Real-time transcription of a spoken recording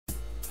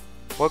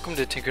Welcome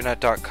to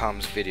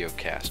Tinkernut.com's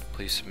videocast.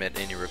 Please submit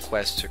any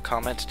requests or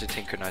comments to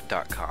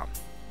Tinkernut.com.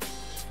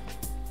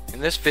 In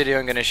this video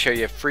I'm going to show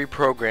you a free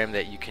program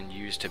that you can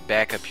use to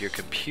back up your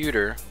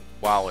computer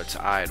while it's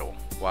idle,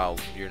 while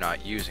you're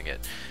not using it.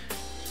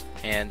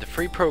 And the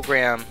free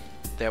program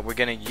that we're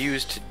going to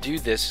use to do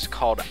this is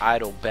called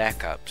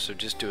Idlebackup. So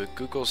just do a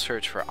Google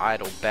search for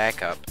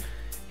Idlebackup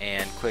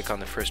and click on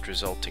the first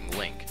resulting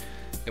link.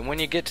 And when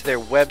you get to their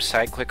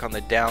website, click on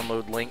the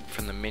download link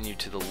from the menu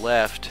to the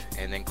left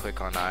and then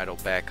click on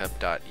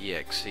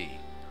idlebackup.exe.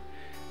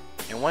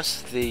 And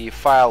once the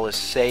file is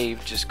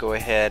saved, just go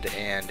ahead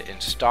and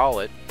install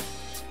it.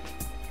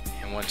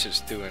 And once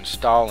it's through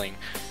installing,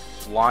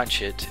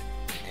 launch it,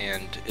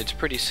 and it's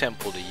pretty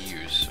simple to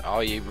use.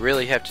 All you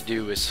really have to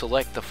do is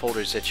select the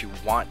folders that you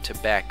want to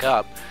back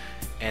up,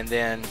 and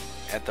then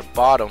at the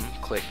bottom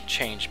click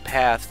change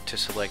path to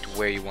select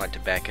where you want to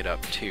back it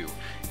up to.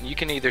 And you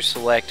can either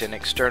select an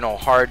external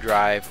hard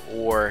drive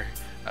or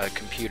a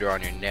computer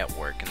on your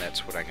network, and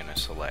that's what I'm going to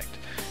select.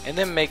 And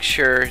then make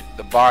sure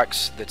the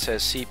box that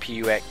says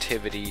CPU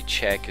activity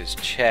check is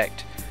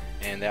checked,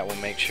 and that will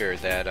make sure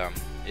that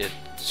it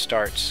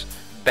starts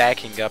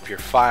backing up your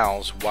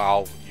files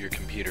while your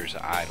computer's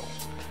idle.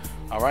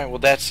 Alright, well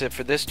that's it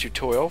for this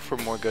tutorial. For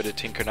more, go to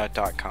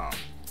Tinkernut.com.